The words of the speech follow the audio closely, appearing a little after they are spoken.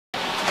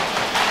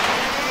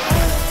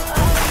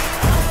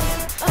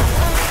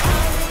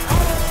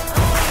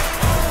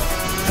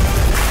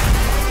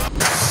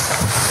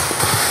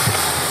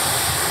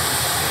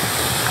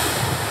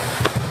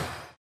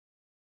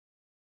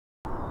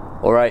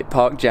Alright,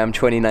 Park Jam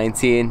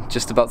 2019,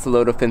 just about to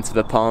load up into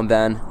the Palm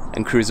van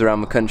and cruise around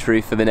the country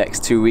for the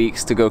next 2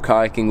 weeks to go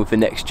kayaking with the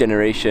next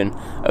generation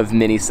of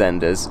mini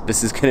senders.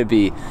 This is going to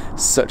be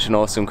such an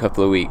awesome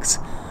couple of weeks.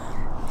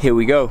 Here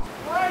we go.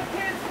 Alright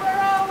kids, where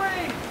are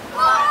we?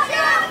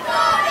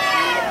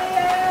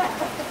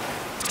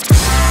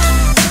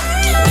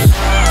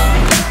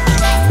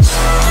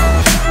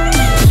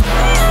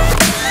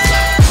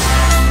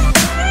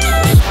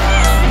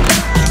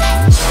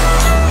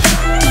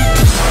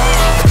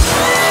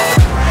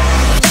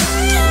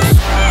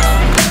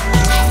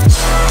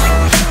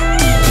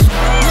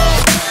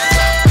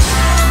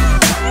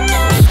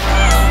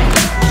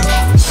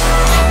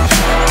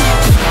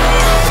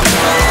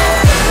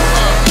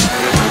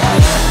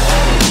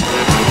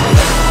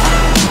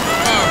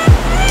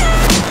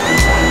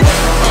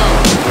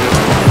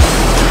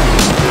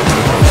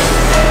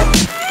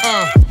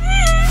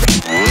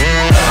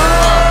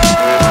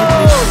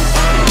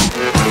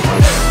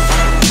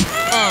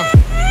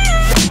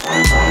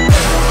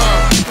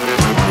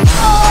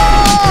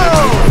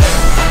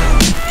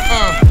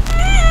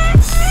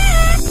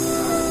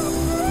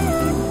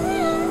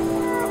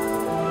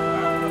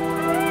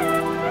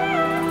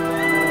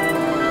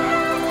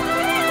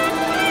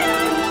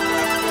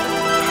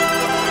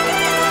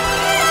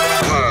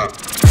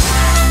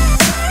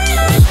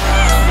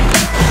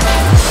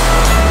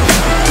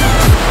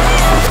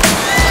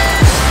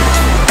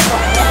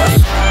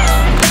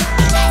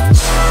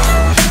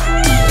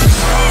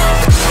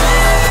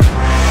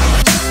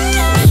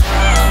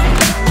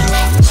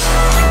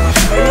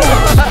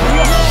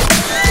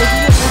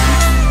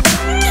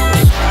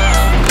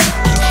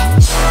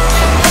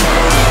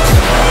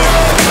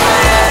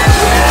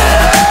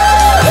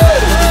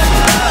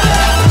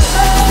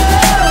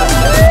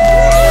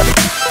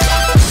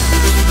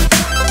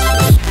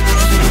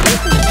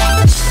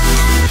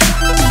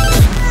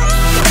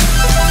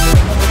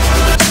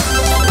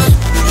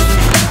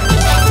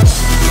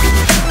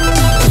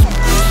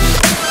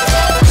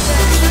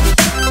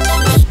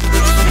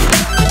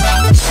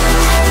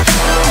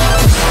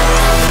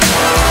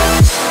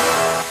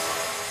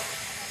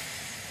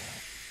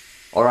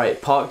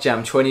 Alright, Park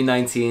Jam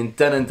 2019,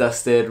 done and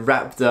dusted,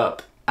 wrapped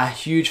up. A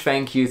huge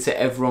thank you to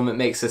everyone that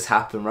makes this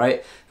happen,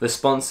 right? The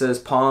sponsors,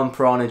 Palm,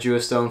 Prawn and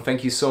Duostone,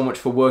 thank you so much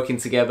for working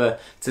together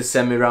to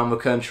send me around the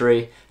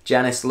country.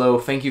 Janice Lowe,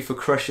 thank you for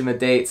crushing the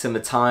dates and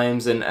the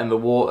times and the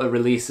water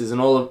releases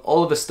and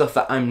all of the stuff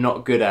that I'm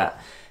not good at.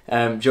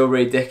 Joe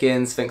Ray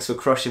Dickens, thanks for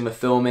crushing the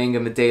filming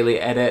and the daily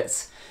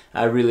edits.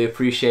 I really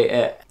appreciate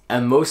it.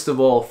 And most of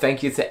all,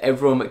 thank you to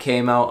everyone that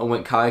came out and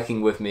went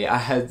kayaking with me. I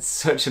had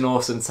such an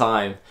awesome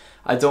time.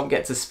 I don't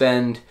get to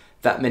spend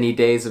that many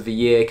days of the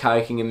year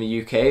kayaking in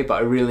the UK, but I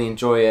really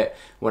enjoy it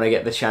when I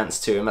get the chance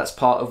to, and that's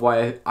part of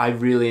why I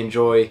really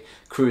enjoy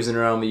cruising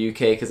around the UK,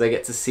 because I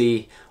get to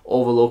see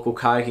all the local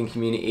kayaking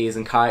communities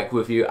and kayak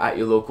with you at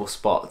your local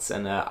spots,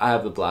 and I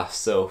have a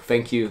blast. So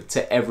thank you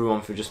to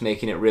everyone for just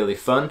making it really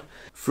fun.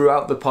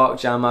 Throughout the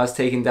Park Jam I was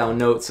taking down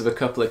notes of a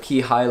couple of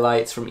key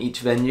highlights from each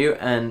venue,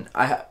 and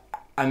I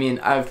mean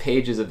I have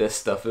pages of this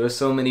stuff. There were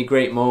so many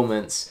great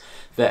moments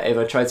that if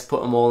I tried to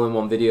put them all in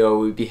one video,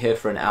 we'd be here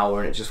for an hour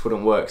and it just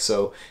wouldn't work.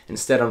 So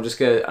instead, I'm just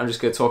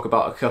gonna talk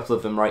about a couple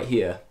of them right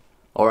here.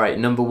 Alright,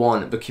 number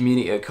one, the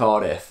community at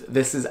Cardiff.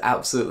 This is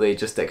absolutely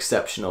just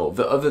exceptional.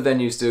 The other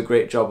venues do a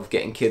great job of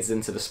getting kids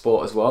into the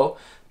sport as well,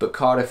 but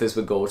Cardiff is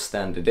the gold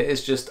standard. It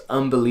is just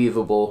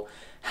unbelievable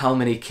how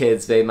many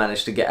kids they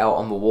manage to get out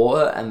on the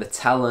water, and the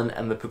talent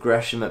and the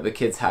progression that the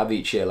kids have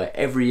each year. Like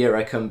every year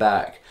I come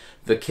back,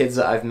 the kids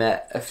that I've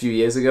met a few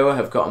years ago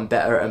have gotten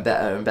better and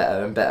better and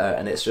better and better,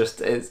 and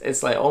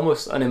it's like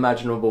almost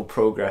unimaginable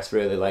progress,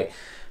 really. Like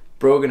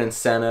Brogan and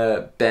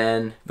Senna,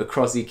 Ben, the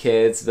Crosby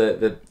kids,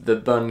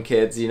 the Bun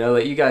kids, you know,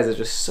 like you guys are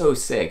just so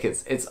sick.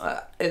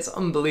 It's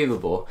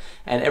unbelievable,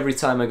 and every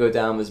time I go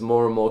down there's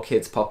more and more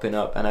kids popping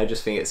up, and I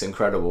just think it's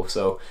incredible.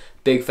 So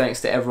big thanks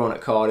to everyone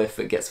at Cardiff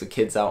that gets the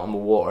kids out on the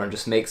water and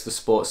just makes the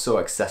sport so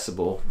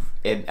accessible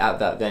at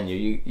that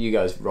venue. You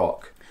guys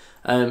rock.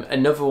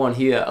 Another one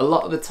here, a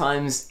lot of the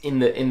times in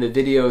the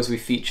videos we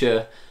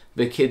feature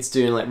the kids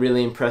doing like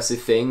really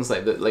impressive things,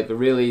 like the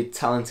really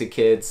talented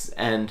kids,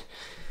 and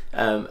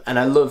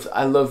I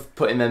love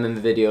putting them in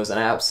the videos, and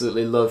I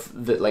absolutely love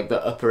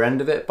the upper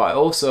end of it, but I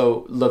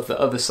also love the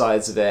other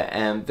sides of it.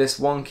 And this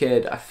one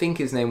kid, I think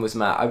his name was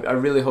Matt, I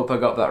really hope I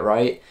got that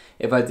right.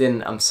 If I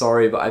didn't, I'm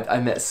sorry, but I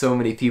met so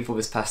many people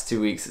this past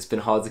 2 weeks, it's been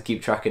hard to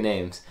keep track of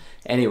names.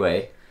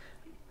 Anyway,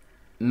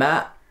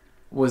 Matt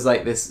was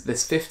like this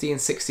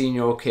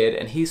 15-16-year-old kid,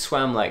 and he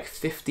swam like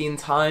 15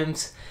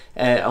 times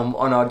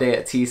on our day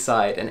at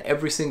Teesside, and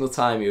every single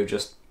time he would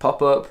just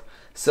pop up,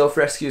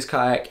 self-rescue his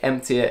kayak,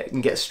 empty it,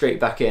 and get straight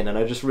back in. And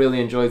I just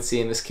really enjoyed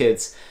seeing this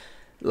kid's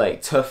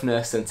like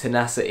toughness and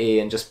tenacity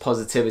and just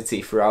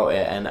positivity throughout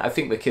it, and I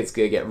think the kid's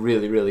gonna get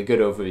really, really good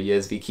over the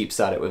years if he keeps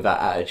at it with that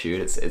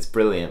attitude. It's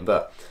brilliant.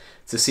 But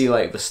to see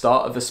like the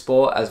start of the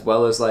sport, as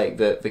well as like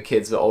the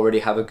kids that already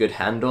have a good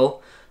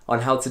handle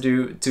on how to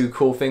do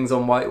cool things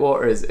on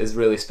whitewater is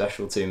really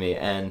special to me.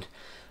 And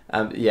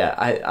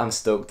Yeah, I'm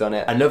stoked on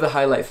it. Another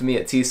highlight for me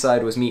at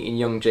Teesside was meeting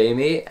young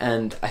Jamie,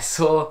 and I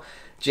saw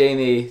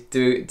Jamie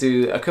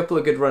do a couple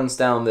of good runs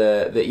down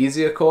the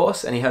easier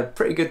course, and he had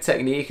pretty good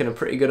technique and a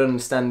pretty good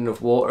understanding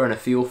of water and a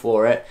feel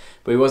for it,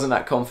 but he wasn't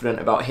that confident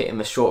about hitting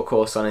the short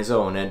course on his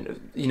own.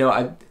 And you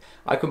know,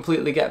 I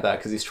completely get that,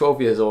 because he's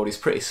 12 years old, he's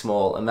pretty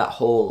small, and that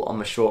hole on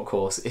the short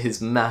course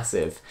is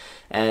massive.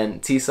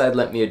 And Teesside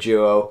lent me a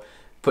duo,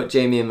 put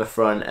Jamie in the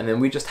front, and then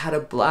we just had a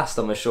blast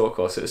on the short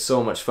course. It was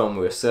so much fun.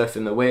 We were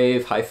surfing the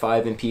wave,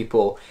 high-fiving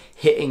people,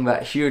 hitting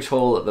that huge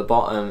hole at the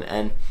bottom,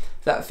 and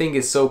that thing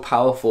is so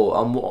powerful.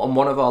 On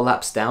one of our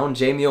laps down,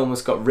 Jamie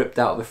almost got ripped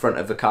out the front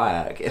of the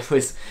kayak. It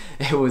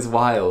was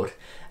wild.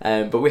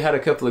 But we had a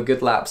couple of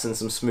good laps and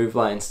some smooth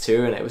lines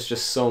too, and it was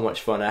just so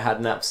much fun. I had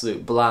an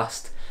absolute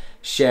blast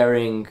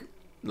sharing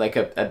like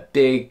a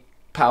big,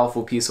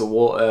 powerful piece of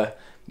water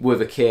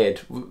with a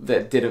kid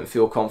that didn't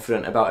feel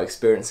confident about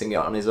experiencing it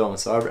on his own.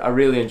 So I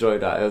really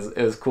enjoyed that.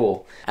 It was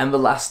cool. And the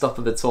last stop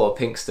of the tour,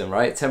 Pinxton,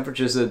 right?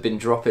 Temperatures had been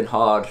dropping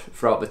hard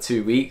throughout the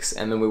 2 weeks,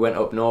 and then we went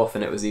up north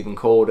and it was even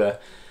colder.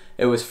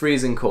 It was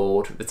freezing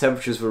cold, the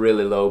temperatures were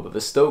really low, but the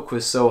stoke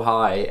was so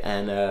high,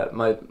 and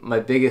my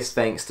biggest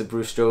thanks to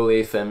Bruce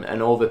Joliffe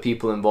and all the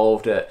people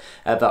involved at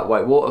that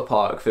whitewater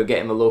park for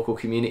getting the local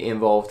community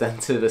involved,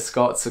 and to the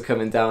Scots for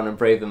coming down and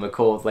braving the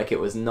cold like it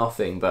was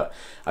nothing. But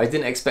I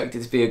didn't expect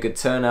it to be a good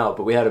turnout,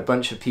 but we had a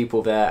bunch of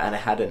people there, and I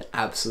had an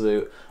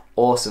absolute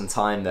awesome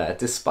time there.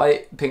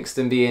 Despite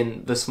Pinxton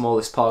being the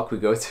smallest park we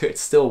go to,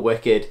 it's still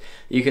wicked.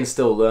 You can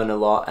still learn a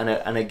lot,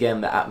 and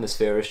again, the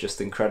atmosphere is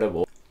just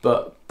incredible.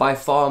 But by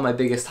far my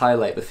biggest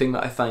highlight, the thing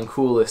that I find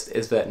coolest,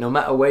 is that no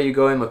matter where you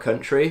go in the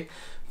country,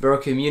 there are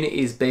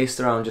communities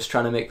based around just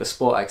trying to make the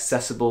sport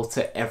accessible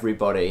to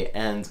everybody,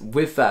 and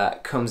with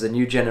that comes a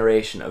new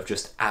generation of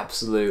just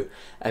absolute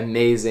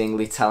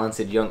amazingly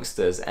talented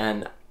youngsters,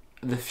 and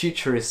the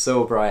future is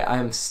so bright. I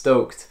am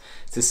stoked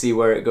to see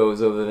where it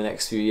goes over the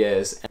next few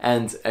years,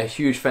 and a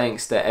huge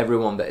thanks to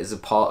everyone that is a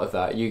part of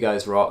that. You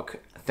guys rock.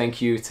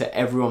 Thank you to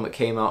everyone that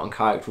came out and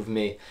kayaked with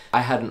me.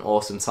 I had an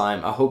awesome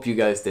time. I hope you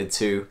guys did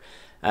too.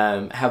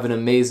 Have an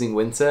amazing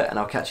winter, and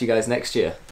I'll catch you guys next year.